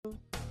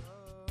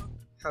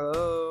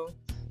Hello.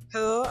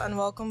 Hello and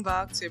welcome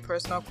back to a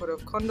personal code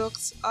of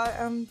conduct. I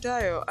am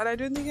Dio and I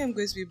don't think I'm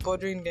going to be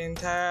bothering the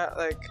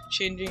entire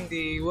changing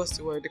the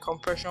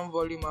compression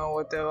volume or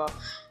whatever.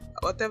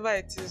 Whatever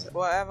it is,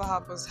 whatever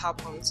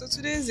happens. So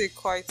today is it's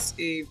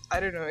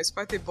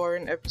quite a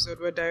boring episode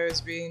where Dio is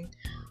being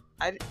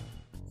I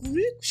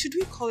should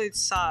we call it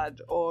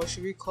sad or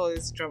should we call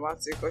it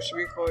dramatic or should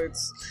we call it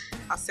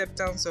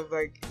acceptance of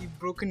you've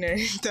broken an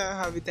entire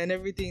habit and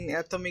everything in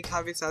Atomic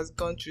Habits has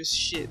gone through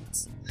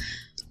shit.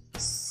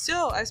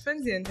 So I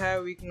spent the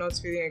entire week not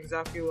feeling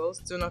exactly well,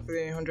 still not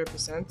feeling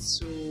 100%.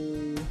 So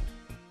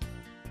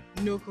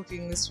no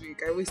cooking this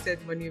week. I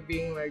wasted money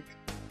being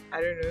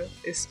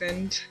a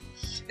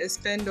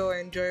spend or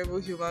enjoyable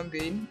human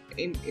being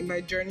in my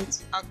journey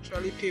to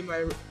actually pay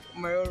my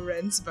own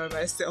rent by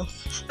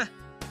myself.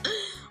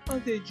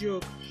 What a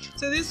joke.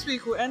 So this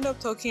week we'll end up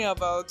talking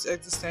about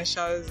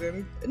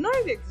existentialism. Not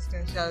really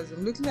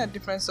existentialism, looking at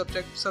different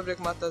subject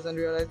matters and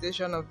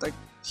realization of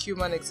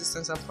human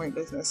existence and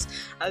pointlessness.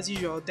 As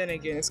usual, then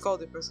again, it's called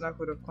the personal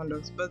code of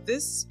conduct. But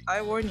this,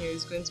 I warn you,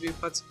 is going to be a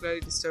particularly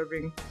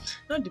disturbing,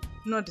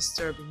 not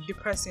disturbing,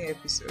 depressing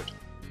episode.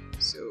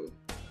 So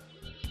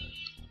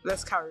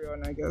let's carry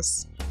on, I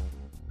guess.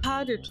 I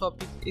had a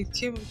topic, it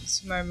came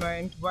to my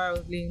mind while I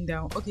was laying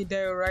down. Okay,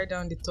 Daryl, write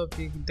down the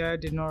topic.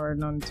 Daryl did not write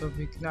down the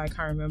topic. Now I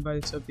can't remember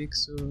the topic,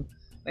 so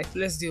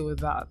let's deal with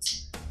that.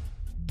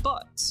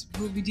 But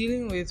we'll be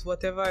dealing with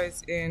whatever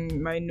is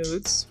in my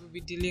notes. We'll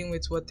be dealing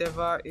with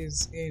whatever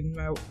is in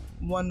my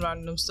one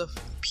random stuff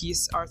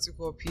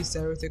article piece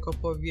I wrote a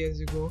couple of years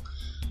ago.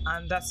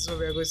 And that's what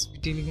we're going to be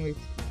dealing with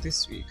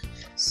this week.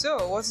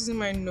 So, what is in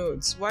my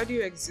notes? Why do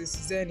you exist?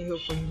 Is there any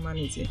hope for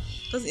humanity?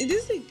 Because it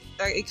is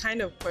a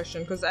kind of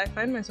question, because I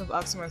find myself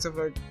asking myself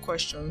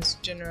questions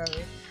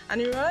generally.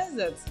 And I realize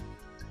that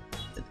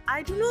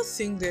I do not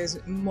think there's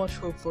much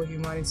hope for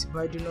humanity,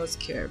 but I do not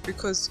care.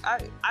 Because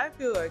I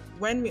feel like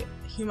when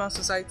human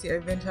society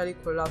eventually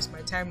collapse,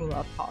 my time will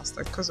have passed.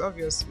 Because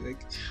obviously,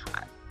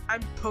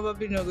 I'm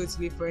probably not going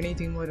to live for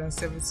anything more than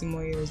 70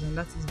 more years, and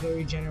that is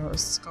very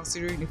generous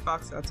considering the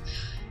fact that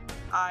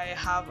I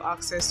have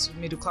access to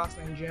middle class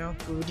Nigerian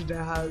food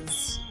that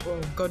has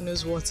God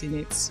knows what in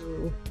it.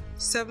 So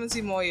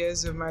 70 more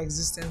years of my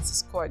existence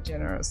is quite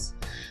generous.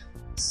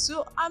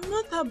 So I'm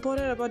not that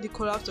bothered about the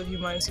collapse of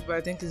humanity, but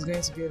I think it's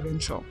going to be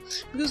eventual.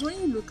 Because when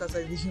you look at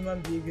the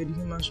human behavior, the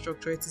human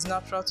structure, it is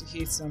natural to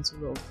hate and to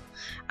love.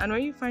 And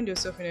when you find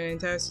yourself in an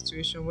entire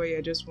situation where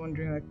you're just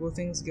wondering will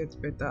things get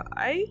better,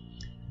 I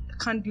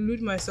can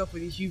delude myself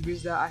with the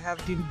hubris that I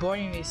have been born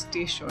in a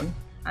station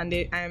and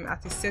I am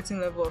at a certain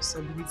level of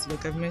stability.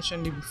 I've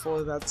mentioned it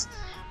before that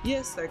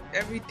yes,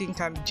 everything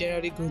can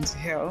generally go into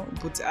hell,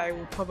 but I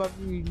will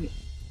probably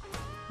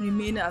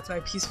remain at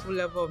my peaceful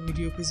level of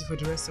mediocrity for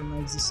the rest of my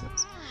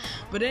existence.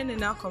 But then it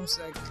now comes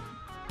to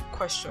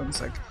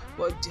questions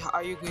what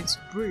are you going to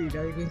breed?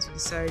 Are you going to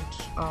decide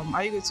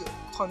are you going to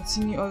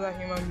continue other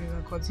human beings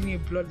and continue a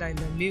bloodline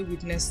that may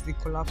witness the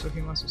collapse of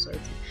human society?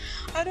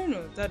 I don't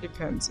know, that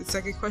depends. It's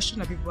a question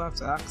that people have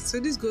to ask. So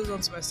this goes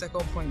on to my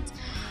second point.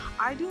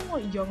 I don't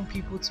want young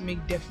people to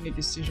make definite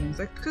decisions,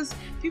 because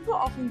people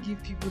often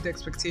give people the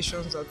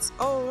expectations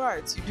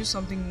that you do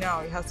something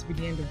now, it has to be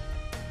the end of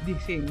the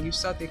thing. You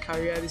start a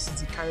career, this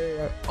is the career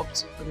you're up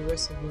to for the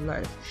rest of your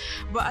life.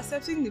 But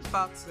accepting the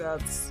fact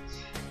that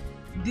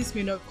this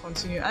may not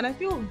continue, and I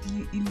feel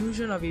the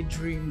illusion of a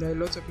dream that a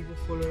lot of people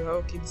follow,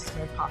 okay, this is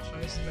my passion,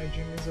 this is my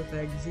dream, this is what I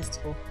exist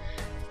for.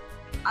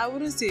 I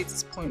wouldn't say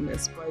it's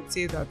pointless, but I'd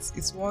say that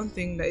it's one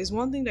thing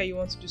that you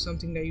want to do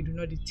something that you do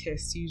not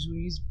detest.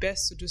 It's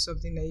best to do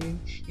something that you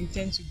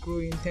intend to grow,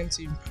 you intend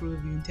to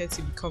improve, you intend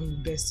to become the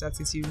best at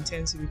it, you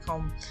intend to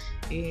become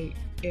a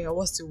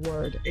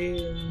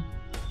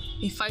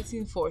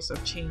fighting force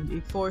of change, a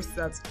force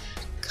that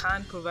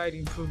can provide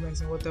improvements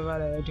in whatever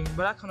that you're doing,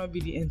 but that cannot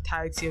be the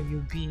entirety of your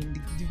being.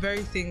 The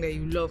very thing that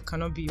you love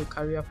cannot be your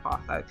career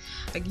path.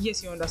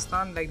 Yes, you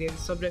understand there's a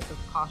subject of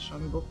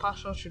passion, but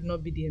passion should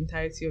not be the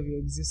entirety of your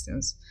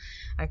existence.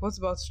 What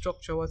about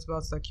structure? What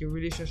about your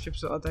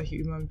relationships with other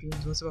human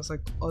beings? What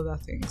about other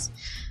things?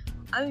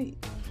 And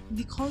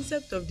the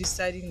concept of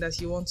deciding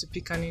that you want to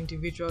pick an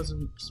individual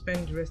to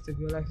spend the rest of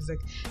your life is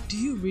do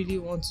you really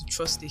want to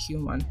trust a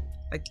human?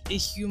 A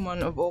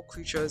human of all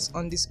creatures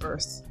on this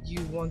earth,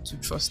 you want to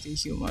trust a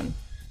human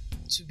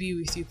to be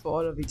with you for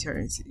all of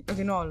eternity.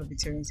 Okay, not all of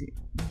eternity,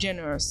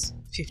 generous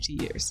 50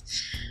 years.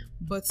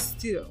 But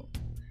still,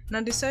 now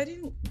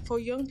deciding for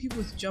young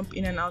people to jump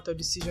in and out of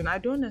decision, I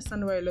don't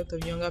understand why a lot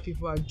of younger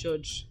people are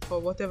judged for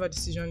whatever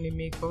decision they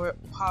make, for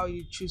how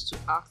you choose to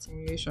act in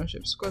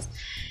relationships, because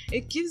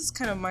it gives this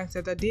kind of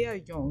mindset that they are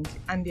young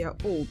and they are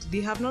old.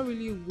 They have not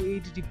really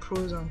weighed the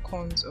pros and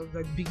cons of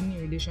beginning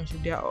a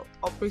relationship. They are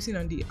operating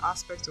on the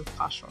aspect of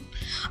passion.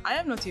 I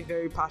am not a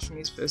very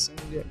passionate person.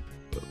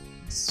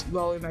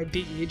 Well, in my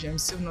big age, I'm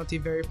still not a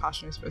very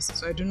passionate person,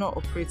 so I do not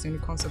operate in the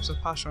concepts of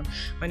passion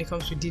when it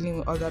comes to dealing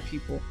with other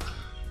people.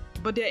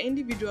 But there are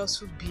individuals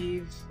who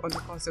behave on the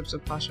concepts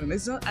of passion.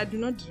 I do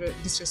not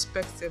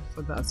disrespect them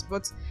for that.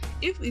 But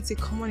if it's a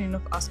common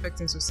enough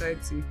aspect in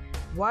society,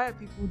 Why are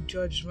people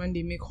judged when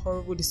they make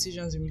horrible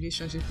decisions in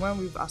relationships, when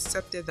we've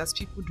accepted that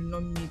people do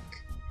not make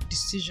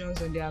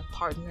decisions on their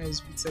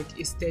partners with like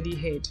a steady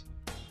head?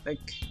 Like,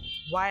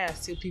 why are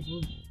still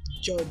people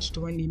judged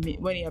when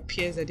it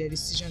appears that their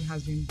decision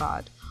has been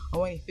bad,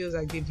 or when it feels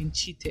like they've been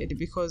cheated?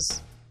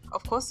 Because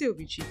of course they will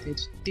be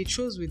cheated. They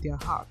chose with their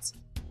heart.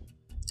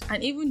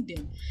 And even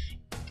then,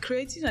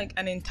 creating like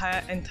an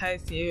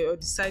entity or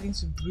deciding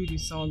to breed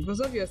with someone,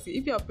 because obviously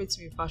if you're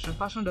operating with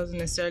passion doesn't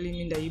necessarily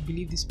mean that you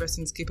believe this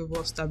person is capable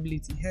of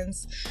stability.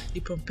 Hence the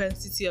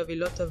propensity of a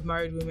lot of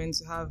married women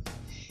to have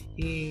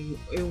a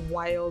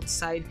wild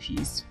side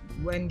piece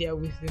when they're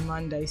with the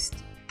man that is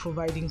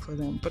providing for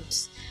them.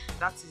 But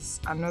that is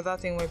another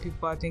thing where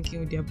people are thinking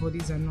with their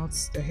bodies and not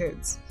their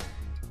heads.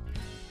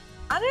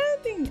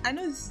 Another thing, I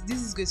know this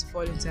is going to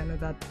fall into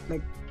another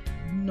like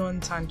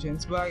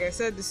non-tangent, but like I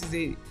said, this is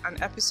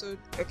an episode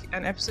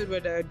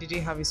where I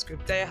didn't have a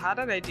script. I had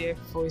an idea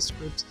for a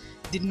script,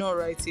 did not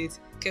write it,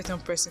 kept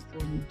on pressing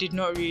forward, did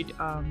not read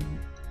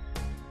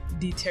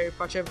the Terry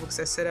Pratchett books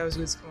I said I was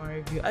going to come and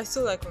review. I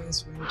still like when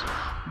it's read,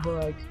 but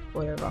like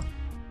whatever.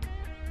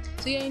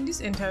 So yeah, in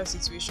this entire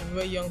situation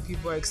where young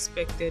people are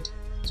expected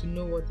to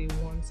know what they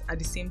want, at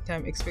the same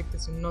time expected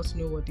to not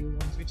know what they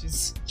want, which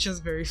is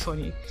just very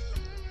funny.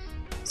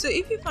 So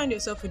if you find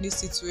yourself in this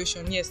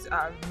situation, yes,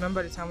 I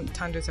remember the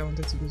tangent I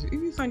wanted to go to. If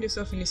you find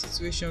yourself in a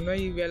situation where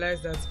you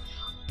realize that,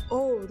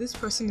 oh, this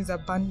person is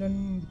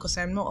abandoning me because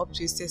I'm not up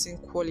to a certain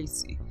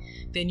quality,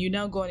 then you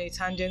now go on a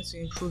tangent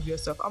to improve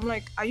yourself. I'm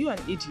like, are you an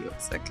idiot?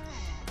 Like,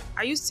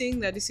 are you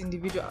saying that this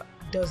individual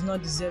does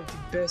not deserve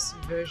the best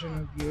version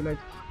of you? Like,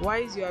 why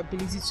is your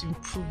ability to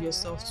improve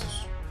yourself,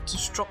 to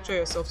structure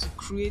yourself, to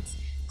create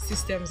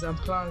systems and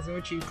plans in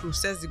which you improve,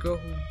 says the girl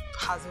who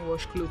hasn't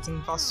washed clothes in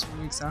the past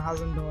 2 weeks and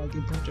hasn't done like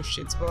a bunch of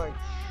shit. But like,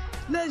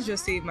 let's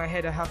just say in my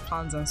head I have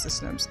plans and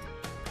systems.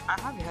 I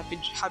have a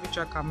habit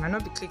tracker. I might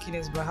not be clicking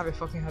this, but I have a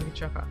fucking habit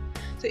tracker.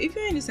 So if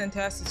you're in this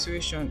entire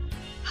situation,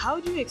 how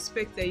do you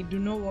expect that you do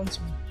not want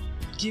to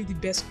give the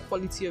best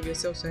quality of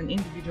yourself to an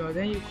individual,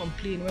 then you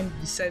complain when you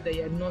decide that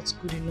you're not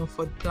good enough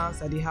for the plans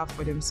that they have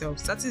for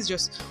themselves? That is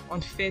just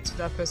unfair to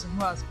that person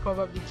who has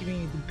probably given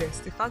you the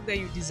best. The fact that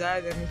you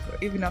desire them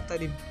even after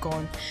they've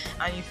gone,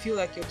 and you feel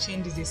like your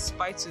change is a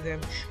spite to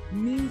them,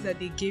 means that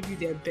they gave you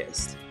their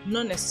best.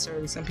 Not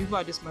necessarily. Some people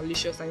are just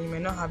malicious, and you may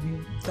not have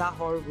been that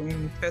horrible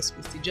in the first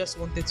place. They just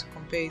wanted to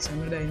compare it to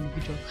another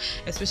individual,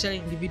 especially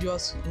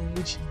individuals in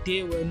which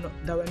they were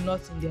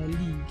not in their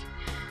league,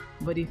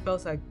 but they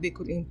felt like they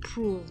could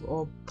improve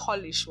or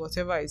polish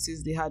whatever it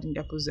is they had in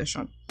their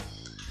possession.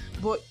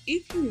 But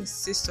if you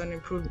insist on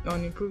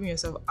improving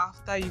yourself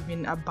after you've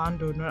been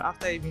abandoned or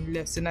after you've been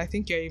left, then I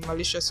think you're a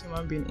malicious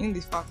human being, in the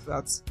fact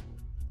that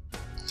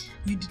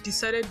you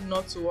decided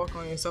not to work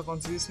on yourself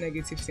until this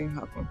negative thing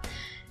happened.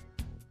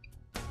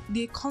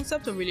 The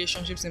concept of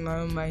relationships in my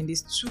own mind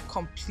is two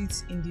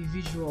complete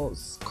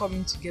individuals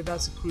coming together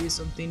to create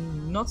something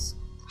new, not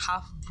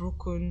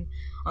half-broken,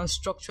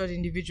 unstructured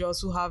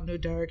individuals who have no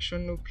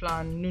direction, no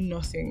plan, no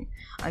nothing,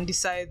 and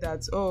decide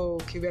that, oh,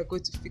 okay, we are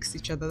going to fix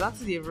each other. That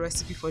is a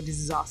recipe for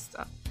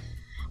disaster.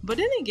 But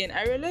then again,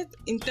 I realize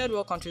in third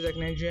world countries like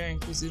Nigeria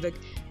inclusive, like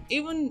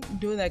even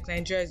though like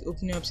Nigeria is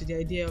opening up to the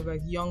idea of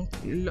like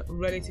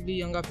relatively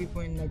younger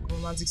people in like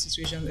romantic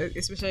situations,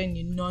 especially in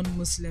the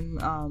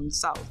non-Muslim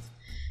South,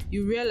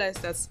 you realize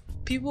that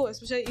people,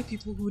 especially if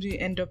people who didn't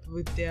end up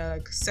with their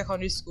like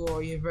secondary school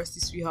or university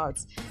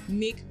sweethearts,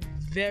 make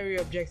very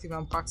objective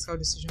and practical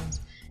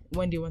decisions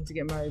when they want to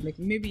get married. Like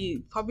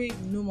probably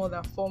no more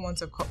than 4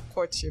 months of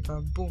courtship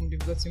and boom, they've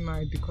gotten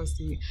married because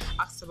they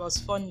asked about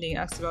funding,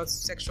 asked about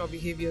sexual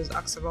behaviors,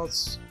 asked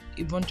about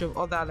a bunch of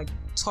other like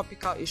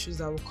topical issues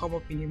that will come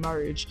up in a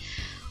marriage,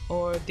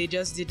 or they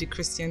just did the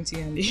Christianity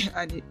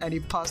and the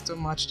pastor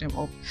matched them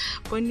up.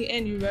 But in the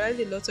end, you realize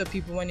a lot of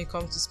people, when it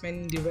comes to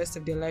spending the rest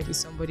of their life with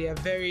somebody, are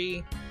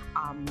very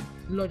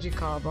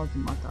logical about the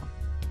matter.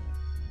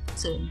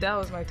 So that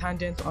was my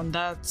tangent on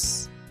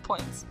that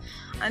point.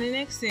 And the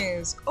next thing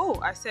is,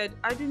 I said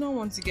I do not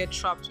want to get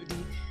trapped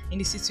in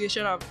the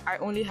situation of I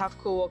only have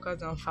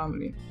co-workers and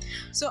family.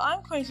 So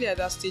I'm currently at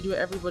that stage where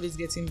everybody's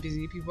getting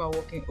busy. People are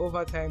working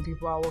overtime,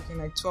 people are working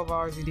like 12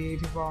 hours a day,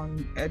 people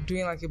are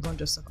doing like a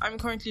bunch of stuff. I'm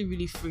currently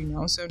really free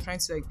now, so I'm trying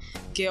to like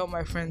get all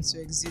my friends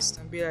to exist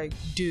and be like,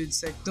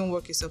 dudes, like don't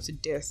work yourself to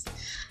death.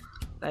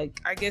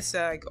 Like, I guess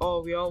like,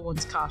 we all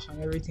want cash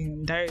and everything,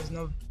 and Dara is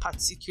not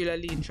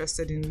particularly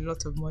interested in a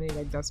lot of money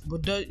like that,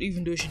 but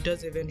even though she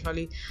does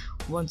eventually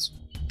want to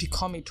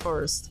become a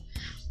tourist.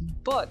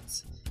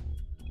 But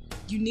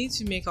you need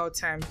to make out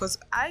time, because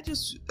I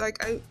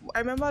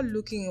remember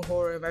looking in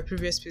horror at my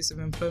previous place of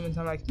employment.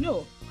 I'm like,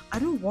 no, I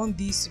don't want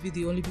these to be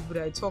the only people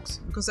that I talk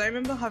to, because I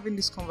remember having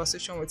this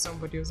conversation with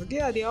somebody. I was like,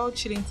 yeah, they're all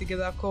chilling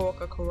together,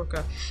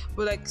 co-worker,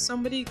 but like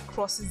somebody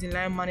crosses the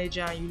line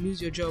manager and you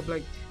lose your job,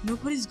 like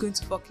nobody's going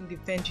to fucking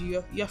defend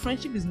you. Your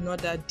friendship is not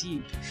that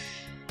deep.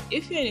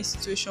 If you're in a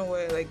situation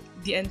where like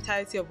the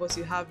entirety of what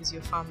you have is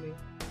your family,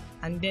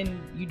 and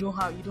then you don't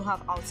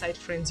have outside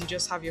friends, you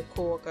just have your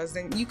co-workers,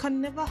 then you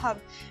can never have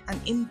an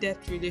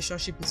in-depth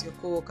relationship with your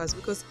co-workers,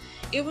 because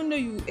even though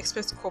you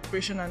expect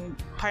cooperation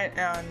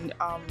and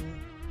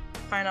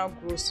final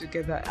growth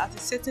together, at a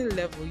certain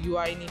level you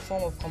are in a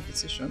form of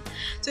competition.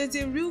 So it's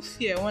a real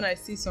fear when I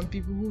see some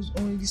people whose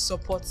only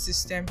support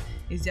system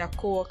is their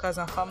co-workers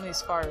and family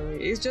is far away.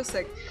 It's just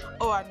like,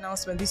 oh,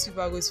 announcement, these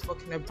people are going to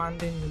fucking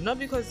abandon you, not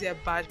because they are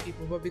bad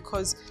people, but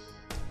because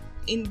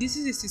this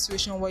is a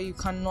situation where you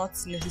cannot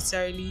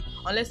necessarily,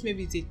 unless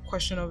maybe it's a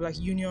question of like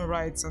union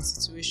rights and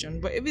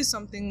situation, but if it's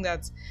something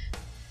that,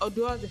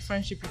 although as a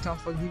friendship you can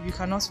forgive, you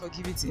cannot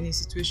forgive it in a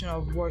situation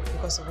of work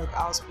because of like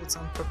outputs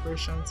and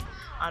preparations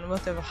and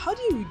whatever. How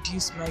do you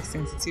reduce mic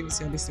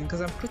sensitivity on this thing?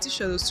 Because I'm pretty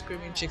sure those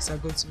screaming chicks are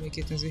going to make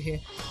it into here.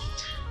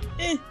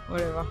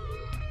 Whatever.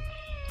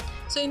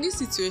 So in this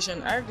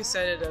situation, I've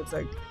decided that,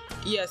 like,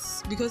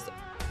 yes, because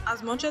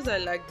as much as I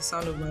like the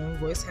sound of my own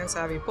voice, hence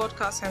I have a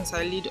podcast, hence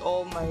I lead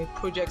all my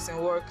projects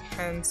and work,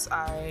 hence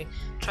I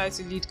try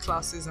to lead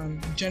classes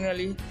and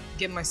generally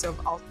get myself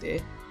out there,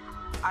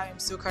 I am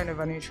still kind of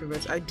an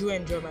introvert. I do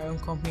enjoy my own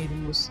company the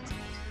most.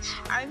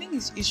 I think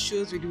it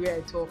shows with the way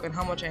I talk and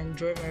how much I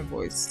enjoy my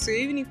voice. So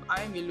even if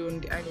I am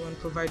alone, the only one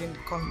providing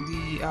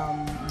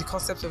the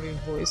concept of a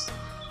voice.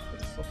 What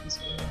the fuck is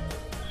going on?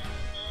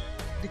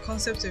 The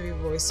concept of a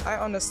voice, I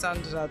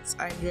understand that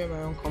I enjoy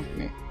my own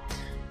company.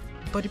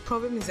 But the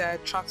problem is I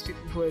attract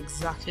people who are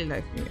exactly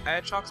like me. I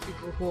attract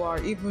people who are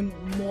even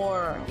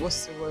more,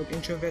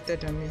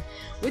 introverted than me,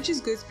 which is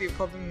going to be a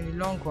problem in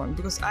the long run,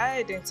 because I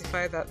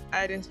identify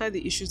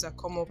the issues that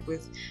come up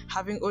with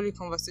having only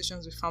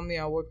conversations with family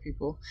and work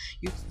people.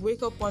 You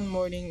wake up one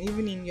morning,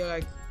 even in your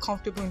like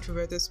comfortable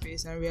introverted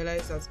space, and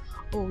realize that,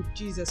 oh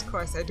Jesus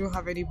Christ, I don't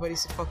have anybody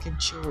to fucking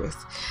chill with.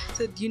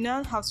 So you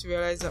now have to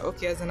realize that,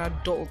 okay, as an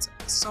adult,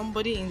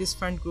 somebody in this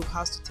friend group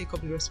has to take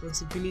up the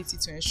responsibility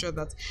to ensure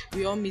that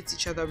we all meet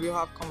each other, we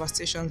all have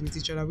conversations with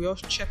each other, we all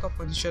check up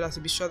on each other to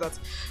be sure that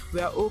we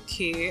are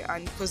okay.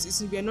 And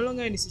because we are no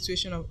longer in the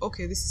situation of,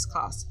 okay, this is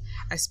class,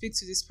 I speak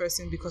to this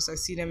person because I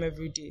see them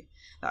every day.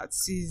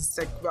 Is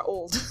like, we're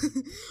old.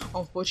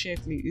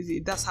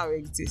 Unfortunately, that's how it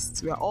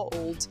exists. We are all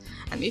old,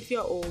 and if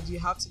you're old, you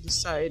have to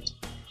decide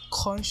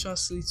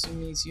consciously to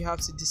meet. You have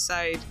to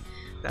decide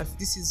that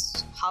this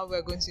is how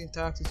we're going to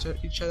interact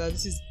with each other.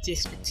 This is the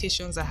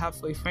expectations I have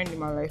for a friend in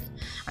my life,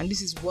 and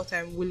this is what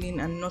I'm willing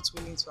and not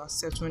willing to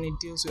accept when it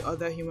deals with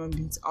other human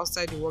beings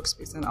outside the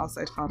workspace and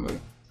outside family.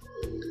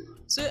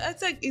 So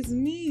it's like, it's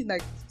me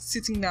like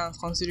sitting down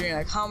considering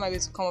like, how am I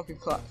going to come up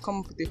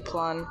with a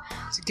plan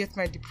to get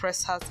my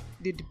depressed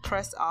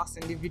ass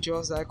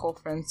individuals that I call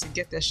friends to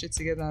get their shit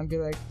together and be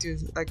like,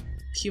 dude, like,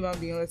 human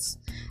being,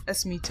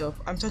 let's meet up.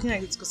 I'm talking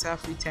like this because I have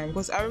free time,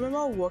 because I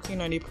remember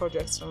working on a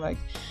project for like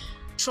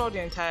throughout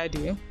the entire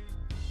day,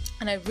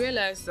 and I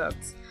realized that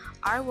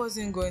I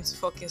wasn't going to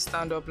fucking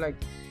stand up. Like,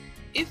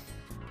 if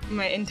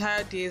my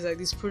entire day is like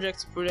this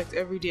project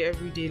every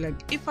day,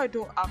 like, if I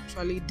don't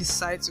actually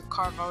decide to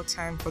carve out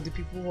time for the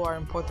people who are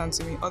important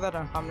to me other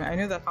than family, I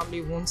know that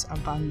family won't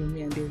abandon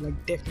me and they'll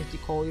like definitely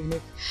call, even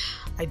if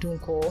I don't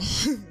call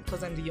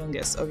because I'm the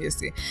youngest,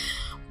 obviously.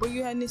 But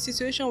you're in a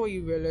situation where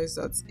you realize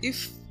that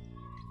if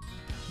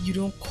you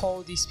don't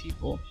call these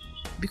people,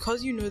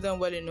 because you know them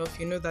well enough,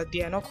 you know that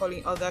they are not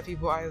calling other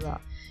people either,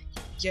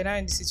 you're now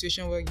in the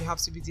situation where you have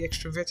to be the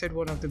extroverted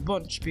one of the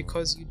bunch,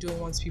 because you don't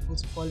want people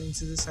to fall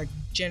into this like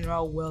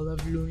general well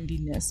of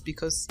loneliness,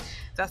 because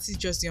that is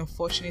just the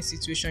unfortunate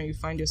situation you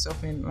find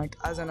yourself in, like,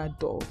 as an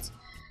adult,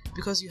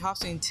 because you have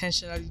to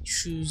intentionally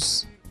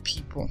choose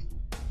people,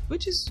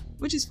 which is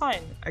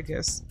fine, I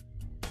guess.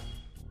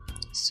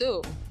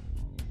 So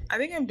I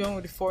think I'm done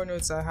with the 4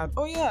 notes I had.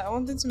 Oh yeah, I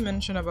wanted to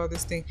mention about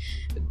this thing.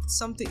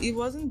 It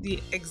wasn't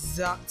the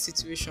exact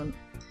situation.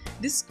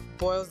 This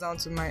boils down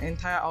to my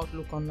entire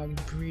outlook on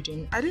like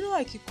breeding. I don't know why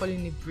I keep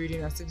calling it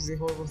breeding as if it's a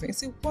horrible thing.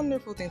 It's a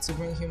wonderful thing to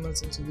bring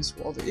humans into this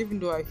world, even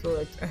though I feel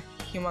like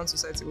human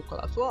society will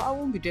collapse. Well, I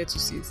won't be there to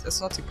see it.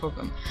 That's not a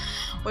problem.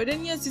 But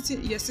then you're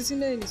sitting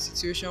there in a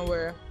situation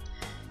where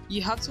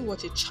you have to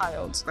watch a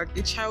child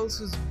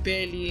who's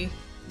barely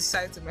the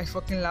size of my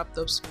fucking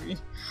laptop screen.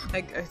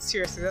 Like,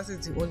 seriously, that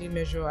is the only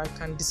measure I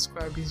can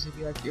describe this with.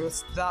 Like, it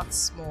was that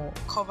small,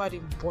 covered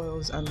in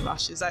boils and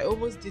rashes. I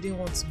almost didn't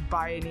want to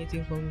buy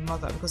anything from my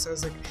mother, because I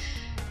was like,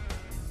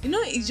 you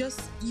know, it's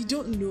just, you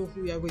don't know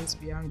who you're going to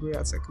be angry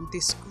at. Like, with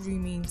a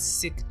screaming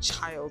sick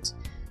child,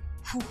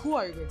 who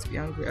are you going to be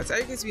angry at? Are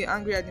you going to be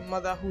angry at the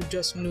mother who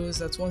just knows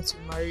that once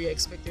you marry you're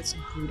expected to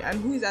breed, and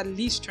who is at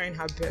least trying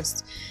her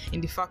best in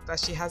the fact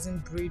that she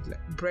hasn't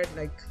bred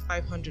like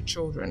 500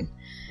 children?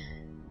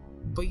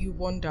 But you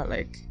wonder,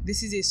 like,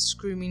 this is a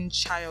screaming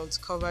child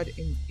covered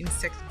in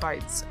insect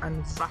bites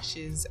and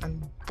rashes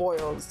and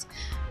boils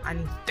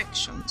and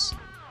infections,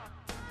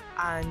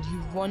 and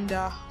you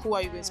wonder, who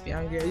are you going to be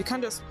angry at? You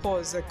can't just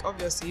pause. Like,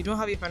 obviously you don't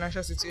have a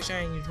financial situation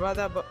and you'd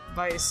rather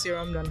buy a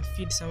serum than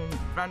feed some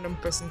random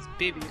person's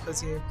baby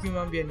because you're a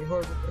human being and a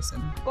horrible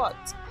person. But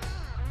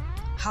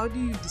how do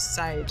you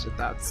decide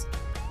that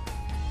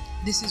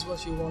this is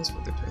what you want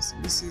for the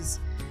person? This is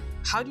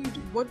how do you do,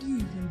 what do you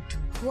even do?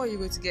 Who are you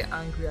going to get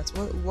angry at?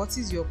 What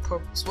is your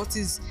purpose? What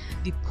is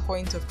the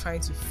point of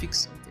trying to fix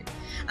something?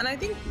 And I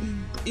think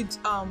it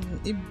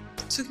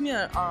took me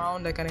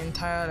around like an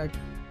entire like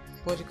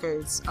what do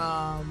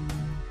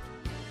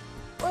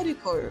you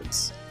call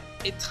it?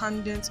 A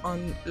tangent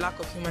on lack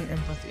of human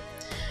empathy.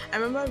 I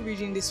remember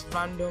reading this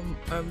random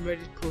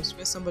Reddit post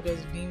where somebody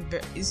was being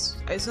it's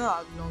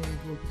not that long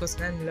ago because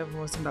 9/11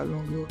 wasn't that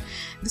long ago.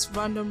 This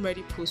random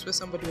Reddit post where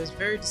somebody was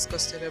very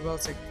disgusted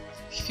about like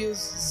he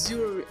feels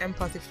zero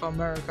empathy for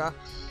America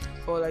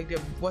for like the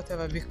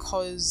whatever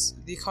because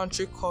the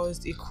country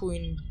caused a coup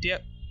in their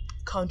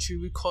country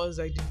which caused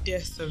like the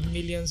death of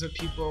millions of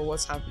people or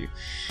what have you.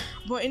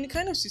 But in the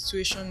kind of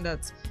situation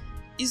that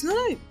it's not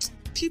like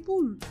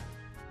people,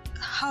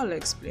 how I'll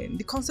explain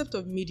the concept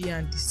of media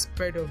and the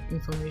spread of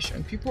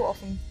information. People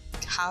often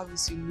have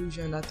this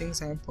illusion that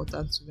things are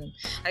important to them.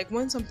 Like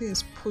when something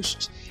is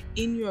pushed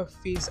in your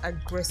face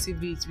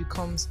aggressively, it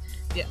becomes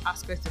the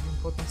aspect of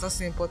importance. That's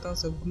the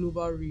importance of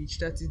global reach.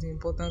 That is the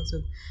importance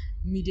of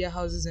media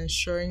houses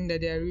ensuring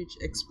that their reach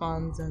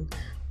expands and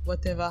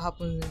whatever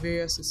happens in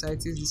various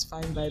societies is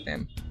fine by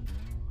them.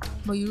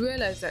 But you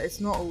realize that it's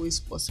not always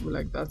possible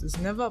like that. It's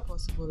never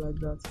possible like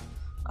that.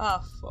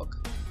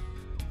 Fuck.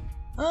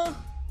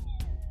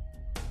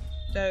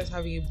 Dad is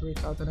having a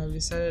breakout and I've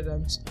decided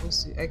I'm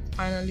supposed to. I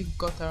finally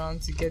got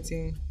around to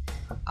getting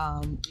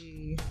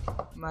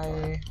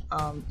my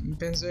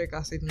benzoic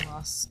acid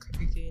mask,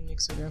 aka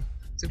Nixoderm,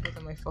 to put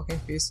on my fucking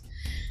face.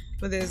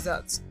 But there's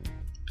that.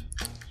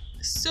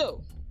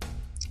 So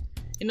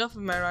enough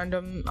of my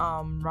random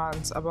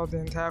rants about the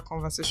entire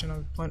conversation of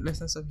the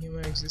pointlessness of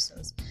human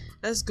existence.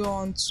 Let's go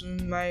on to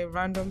my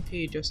random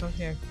page of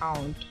something I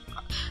found.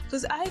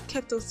 Because I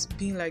kept us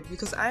being like,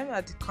 because I'm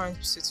at the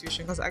current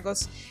situation, because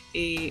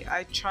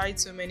I tried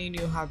so many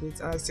new habits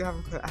and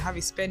I have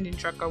a spending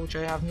tracker which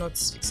I have not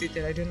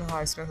fixated. I don't know how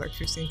I spent like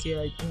 15k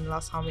like in the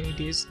last how many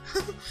days.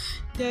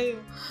 Yeah.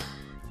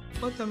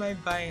 What am I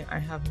buying? I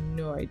have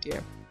no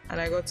idea. And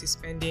I got a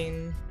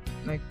spending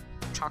like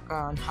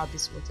tracker and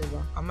habits,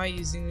 whatever. Am I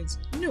using it?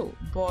 No,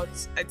 but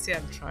I'd say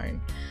I'm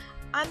trying.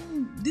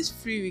 And this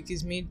free week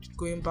is me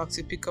going back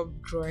to pick up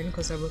drawing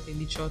because I bought a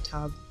literal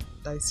tab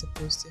that is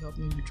supposed to help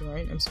me with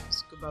drawing. I'm supposed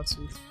to go back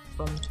to it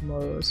from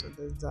tomorrow, so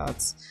there's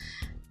that.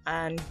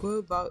 And go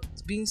about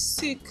being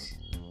sick,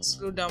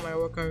 slow down my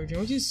workout routine,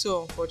 which is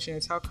so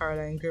unfortunate. How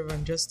Caroline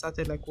Graven just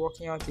started like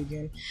working out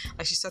again.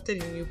 Like she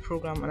started a new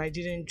program and I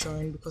didn't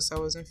join because I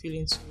wasn't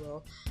feeling too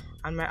well.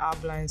 And my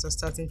ab lines are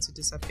starting to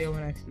disappear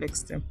when I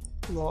flex them.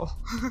 Lol.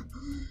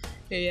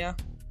 Yeah.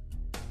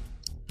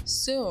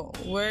 So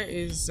where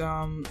is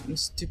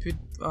stupid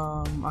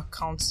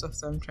account stuff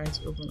that I'm trying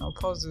to open? I'll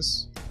pause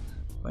this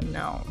for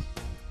now.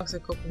 Ask a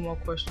couple more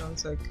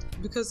questions, like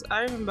because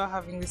I remember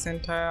having this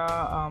entire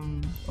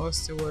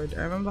what's the word?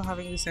 I remember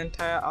having this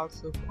entire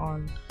outlook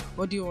on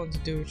what do you want to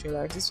do with your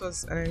life. This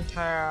was an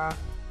entire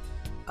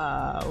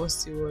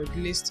what's the word?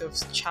 List of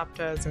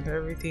chapters and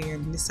everything,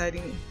 and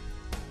deciding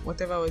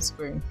whatever was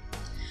going.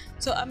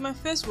 So at my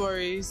first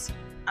worries,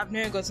 I've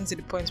never gotten to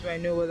the point where I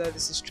know whether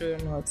this is true or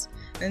not.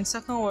 Then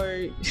second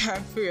worry,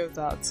 I'm free of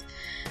that.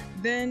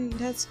 Then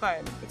that's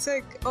fine. It's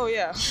like, oh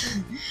yeah,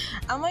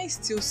 am I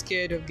still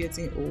scared of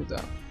getting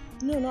older?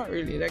 No, not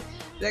really.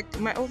 Like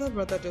my older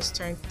brother just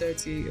turned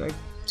 30 like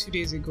 2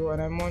 days ago,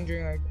 and I'm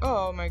wondering like,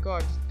 oh my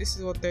god, this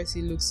is what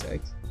 30 looks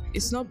like.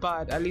 It's not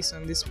bad, at least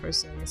on this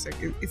person. It's like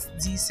it's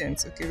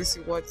decent. Okay, this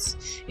is what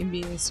it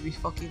means to be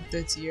fucking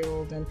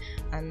 30-year-old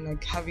and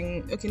like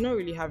having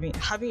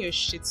your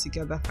shit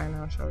together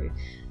financially,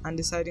 and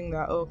deciding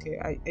that okay,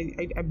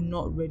 I'm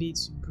not ready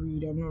to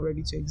breed, I'm not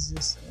ready to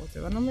exist and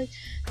whatever. And I'm like,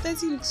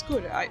 30 looks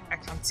good. I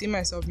can't see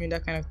myself being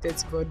that kind of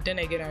 30, but then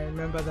again I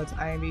remember that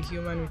I am a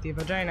human with a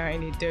vagina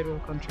in a third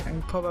world country.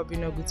 I'm probably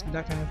not going to be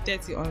that kind of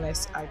 30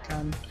 unless I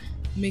can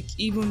make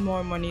even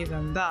more money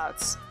than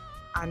that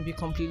and be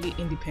completely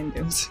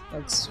independent,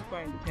 like super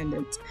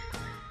independent.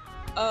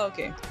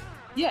 Okay.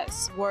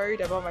 Yes,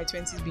 worried about my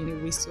 20s being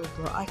a waste of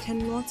girl. I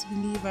cannot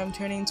believe I'm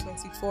turning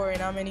 24 in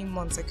how many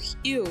months? Like,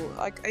 ew.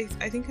 Like,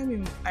 I think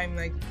I'm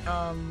like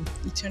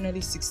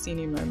eternally 16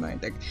 in my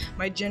mind. Like,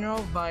 my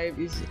general vibe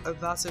is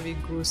that of a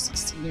gross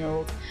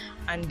 16-year-old.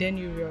 And then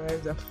you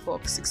realize that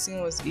fuck,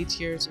 16 was 8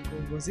 years ago.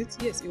 Was it?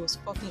 Yes, it was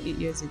fucking 8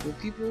 years ago.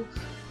 People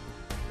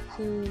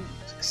who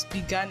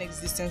began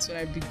existence when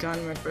I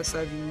began my first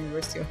life in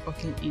university are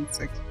fucking 8.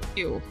 Like,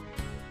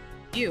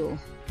 ew.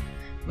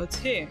 But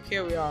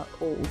here we are,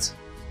 old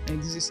and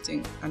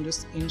existing and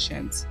just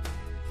ancient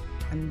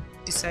and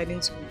deciding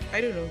to,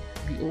 I don't know,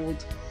 be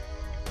old.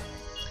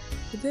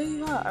 But there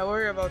you are. I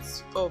worry about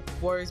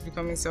worries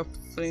becoming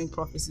self-fulfilling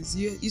prophecies.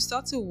 You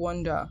start to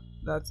wonder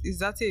that, is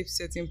that a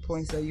certain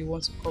point that you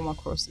want to come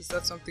across? Is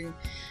that something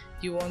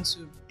you want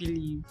to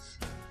believe?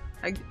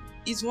 Like,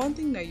 it's one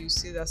thing that you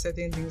say that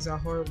certain things are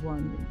horrible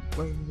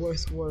and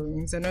worth worrying.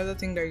 It's another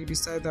thing that you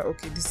decide that,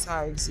 okay, this is how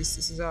I exist,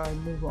 this is how I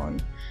move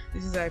on,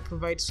 this is how I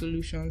provide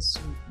solutions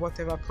to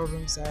whatever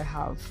problems I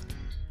have.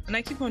 And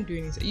I keep on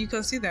doing it. You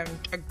can see that I'm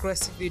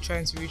aggressively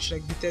trying to reach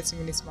like the 30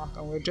 minutes mark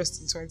and we're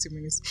just in 20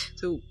 minutes.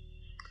 So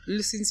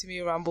listen to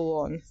me ramble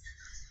on.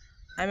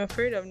 I'm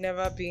afraid of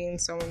never being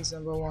someone's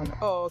number one.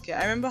 Oh, okay.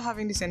 I remember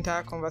having this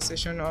entire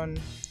conversation on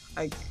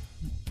like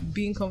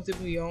being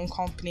comfortable in your own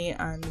company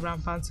and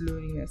rampant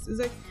loneliness.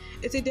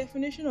 It's a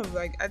definition of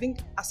like, I think,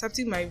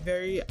 accepting my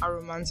very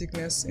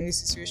aromanticness in this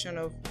situation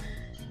of,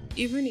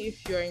 even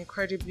if you're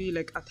incredibly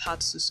like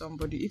attached to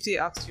somebody, if they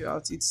ask you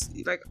out, it's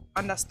like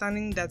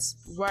understanding that's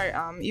where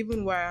I am,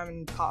 even where I am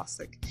in the past.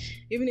 Like,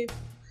 even if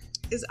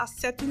it's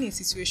accepting a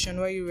situation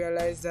where you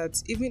realize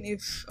that even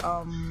if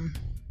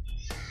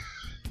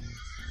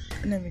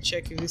let me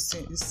check if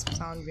this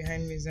sound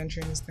behind me is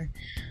entering this thing.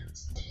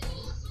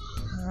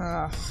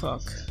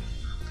 Fuck.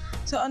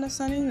 So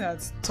understanding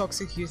that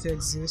toxic youth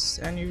exists,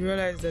 and you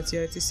realize that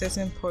you're at a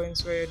certain point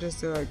where you're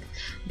just like,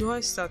 do I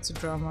start to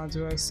drama?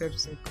 Do I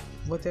accept like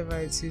whatever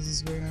it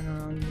is going on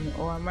around me,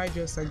 or am I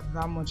just like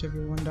that much of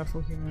a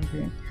wonderful human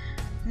being?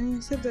 And you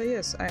accept that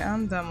yes, I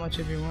am that much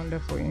of a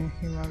wonderful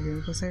human being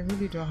because I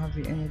really don't have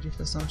the energy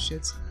for some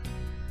shit.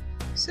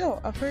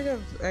 So afraid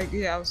of like,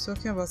 I was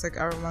talking about like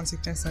our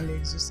romanticness and the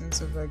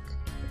existence of like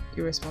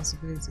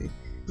irresponsibility.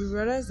 We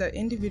realize that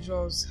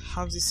individuals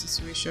have this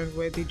situation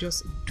where they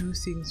just do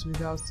things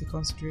without the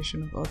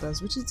consideration of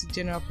others, which is the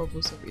general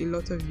purpose of a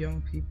lot of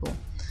young people.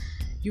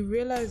 You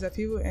realize that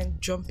people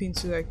jump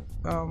into like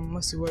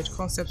what's the word,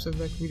 concepts of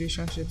like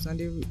relationships, and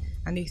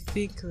they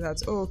think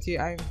that, oh, okay,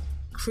 I'm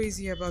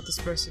crazy about this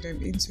person,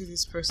 I'm into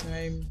this person,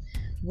 I'm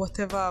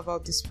whatever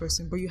about this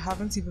person, but you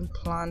haven't even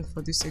planned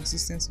for this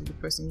existence of the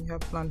person. You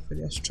have planned for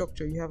their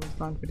structure, you haven't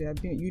planned for their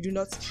being. You're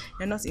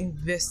not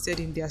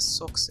invested in their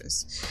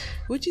success,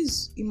 which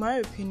is, in my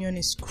opinion,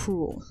 is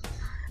cruel.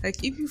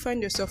 Like, if you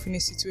find yourself in a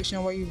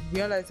situation where you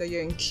realize that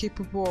you're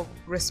incapable of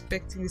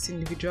respecting this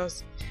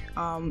individual's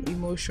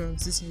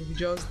emotions, this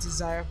individual's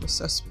desire for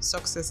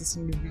success, this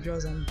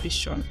individual's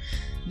ambition,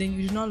 then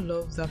you do not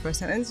love that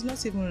person. And it's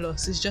not even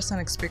loss, it's just an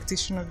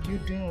expectation of you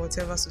doing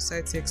whatever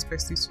society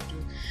expects you to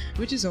do,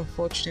 which is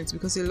unfortunate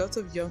because a lot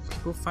of young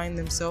people find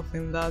themselves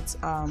in that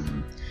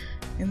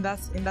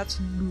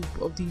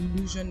loop of the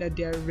illusion that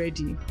they are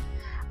ready.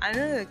 I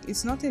know, like,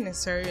 it's not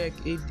necessarily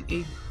like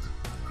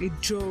a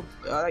job,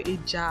 like a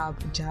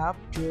jab.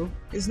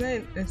 It's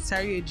not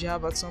necessarily a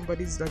jab at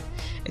somebody's like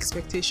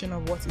expectation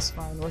of what is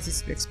fine, what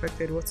is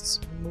expected, what is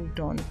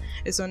moved on.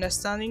 It's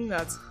understanding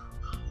that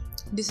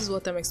this is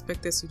what I'm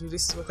expected to do,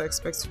 this is what I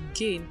expect to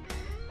gain,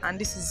 and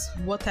this is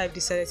what I've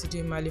decided to do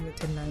in my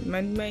limited life.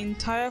 My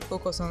entire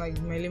focus on like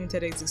my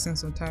limited existence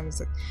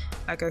sometimes,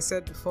 like I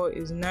said before,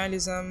 is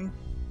nihilism,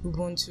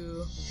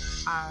 Ubuntu,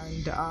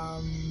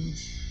 and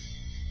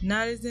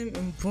nihilism,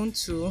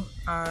 Ubuntu,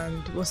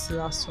 and what's the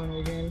last one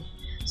again?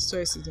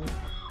 Stoicism.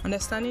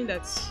 Understanding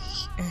that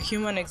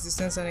human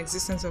existence and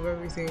existence of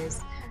everything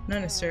is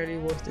not necessarily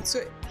worth it.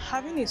 So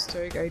having a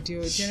stoic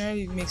ideal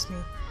generally makes me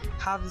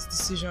have this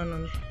decision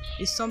on,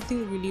 is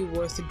something really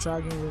worth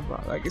dragging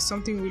over? Like, is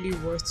something really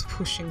worth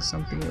pushing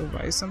something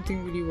over? Is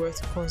something really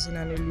worth causing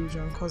an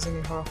illusion, causing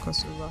a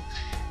holocaust over?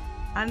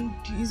 And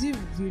is it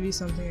really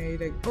something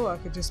that you're like, oh, I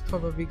could just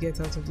probably get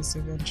out of this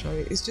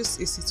eventually? It's just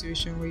a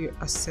situation where you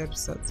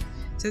accept that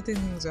certain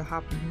things are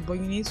happening, but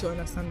you need to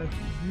understand that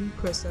you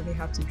personally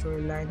have to draw a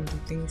line of the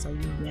things that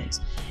you want,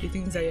 the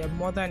things that you're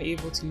more than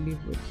able to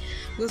live with.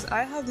 Because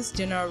I have this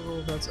general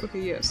rule that, okay,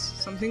 yes,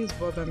 some things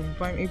bother me,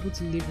 but I'm able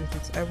to live with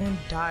it. I won't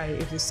die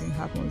if this thing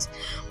happens.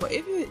 But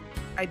if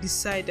I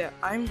decide that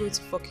I'm going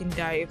to fucking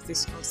die if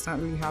this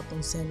constantly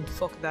happens, then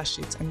fuck that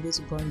shit, I'm going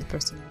to burn the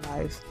person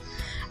alive.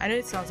 I know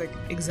it sounds like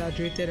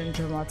exaggerated and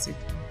dramatic,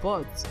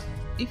 but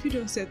if you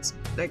don't set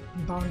like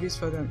boundaries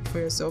for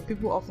yourself,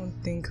 people often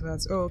think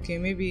that, oh, okay,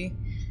 maybe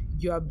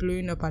you are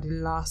blowing up at the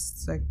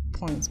last like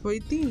point. But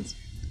it means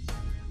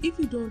if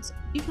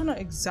you're not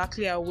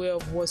exactly aware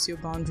of what your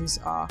boundaries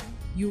are,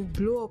 you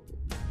blow up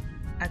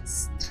at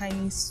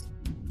tiny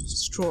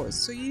straws.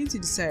 So you need to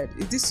decide,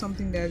 is this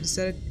something that I've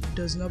decided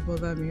does not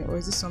bother me, or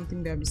is this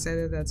something that I've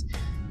decided that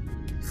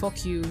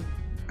fuck you,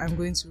 I'm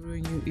going to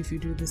ruin you if you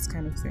do this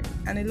kind of thing.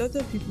 And a lot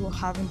of people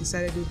haven't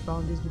decided those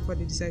boundaries before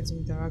they decide to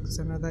interact with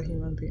another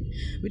human being,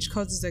 which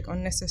causes like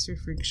unnecessary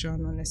friction,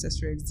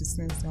 unnecessary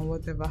existence, and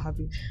whatever have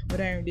you,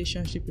 whether in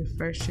relationship, a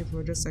friendship,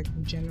 or just like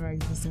general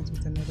existence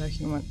with another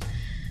human.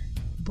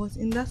 But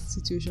in that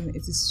situation,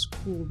 it is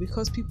cool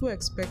because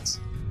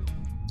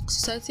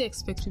society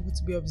expects people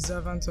to be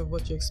observant of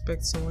what you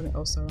expect someone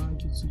else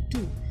around you to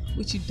do,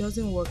 which it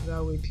doesn't work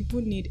that way. People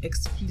need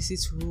explicit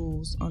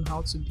rules on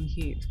how to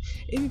behave.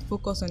 If you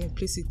focus on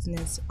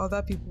implicitness,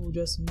 other people will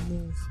just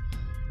move,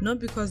 not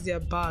because they are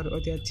bad or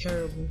they are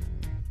terrible.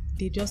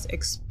 They just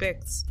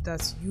expect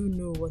that you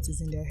know what is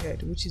in their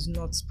head, which is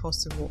not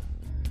possible.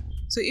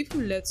 So if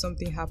you let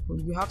something happen,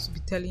 you have to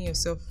be telling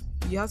yourself,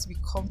 you have to be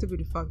comfortable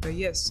with the fact that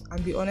yes,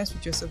 and be honest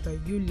with yourself that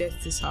you let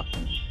this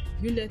happen.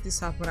 you let this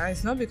happen, and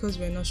it's not because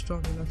we're not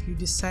strong enough. You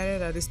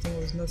decided that this thing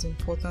was not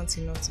important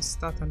enough to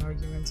start an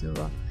argument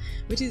over,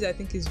 which is, I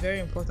think, is very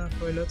important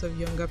for a lot of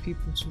younger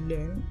people to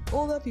learn.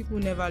 Older people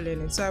never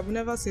learn it, so I would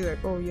never say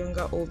like, oh,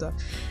 younger, older.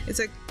 It's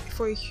like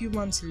for a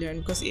human to learn,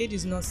 because age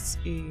is not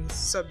a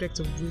subject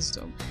of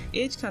wisdom.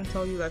 Age can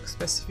tell you like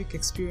specific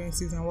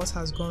experiences and what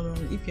has gone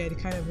wrong if you're the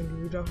kind of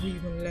individual who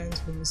even learns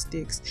from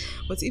mistakes.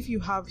 But if you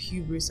have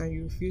hubris and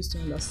you refuse to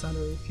understand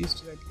or refuse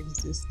to like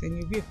exist, then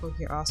you'll be a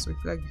fucking asshole.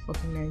 If you like be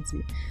fucking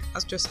 90.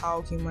 That's just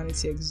how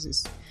humanity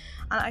exists.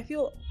 And I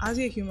feel as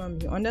a human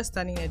being,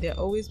 understanding that there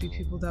will always be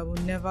people that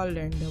will never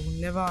learn, that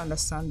will never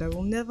understand, that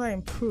will never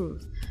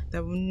improve,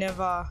 that will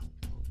never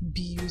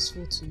be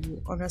useful to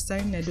you.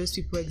 Understanding that those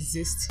people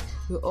exist,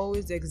 will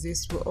always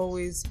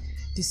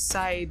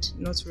decide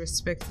not to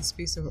respect the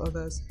space of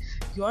others.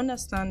 You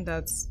understand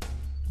that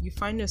you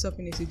find yourself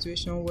in a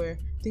situation where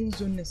things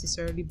don't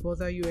necessarily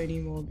bother you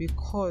anymore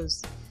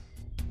because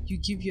you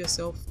give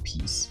yourself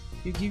peace.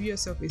 You give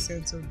yourself a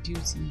sense of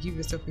duty. You give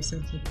yourself a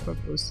sense of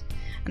purpose.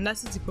 And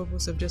that is the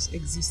purpose of just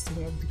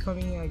existing, of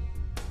becoming like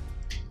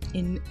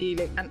in a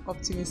like an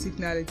optimistic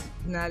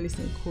nihilist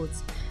in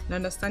quotes, and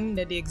understanding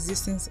that the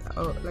existence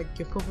or like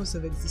your purpose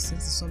of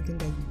existence is something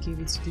that you give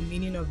it to. The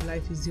meaning of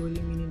life is the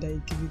only meaning that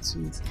you give it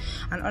to it,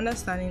 and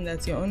understanding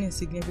that your own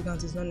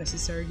insignificance is not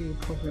necessarily a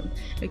problem.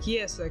 Like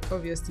yes, like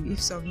obviously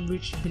if some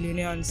rich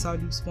billionaire in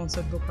Saudi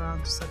sponsored Boko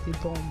Haram to start a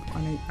bomb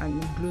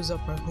and it blows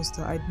up our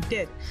hostel, I'd be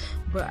dead,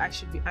 but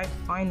I'm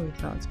fine with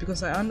that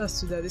because I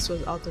understood that this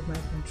was out of my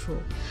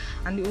control,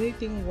 and the only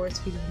thing worth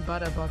feeling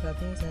bad about are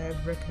things I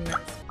have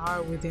recognized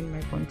are within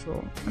my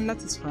control, and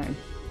that is fine.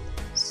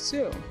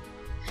 So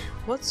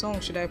what song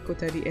should I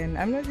put at the end?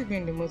 I'm not even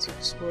in the mood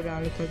to scroll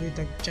down and look at it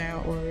like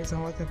giant words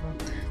and whatever.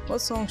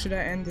 What song should I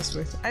end this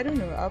with? I don't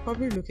know. I'll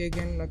probably look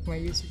again like my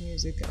YouTube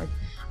music. Like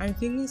I'm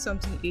thinking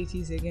something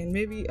 80s again.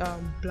 Maybe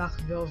Black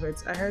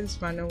Velvet. I heard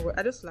this random word.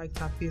 I just liked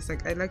her face.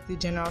 Like I like the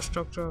general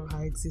structure of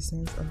her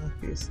existence and her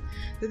face.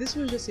 So this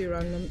was just a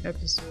random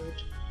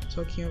episode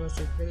talking about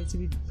like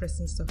relatively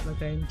depressing stuff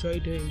like I enjoy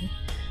doing.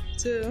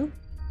 So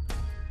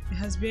it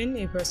has been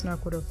a personal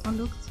code of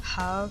conduct.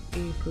 Have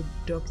a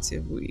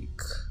productive week.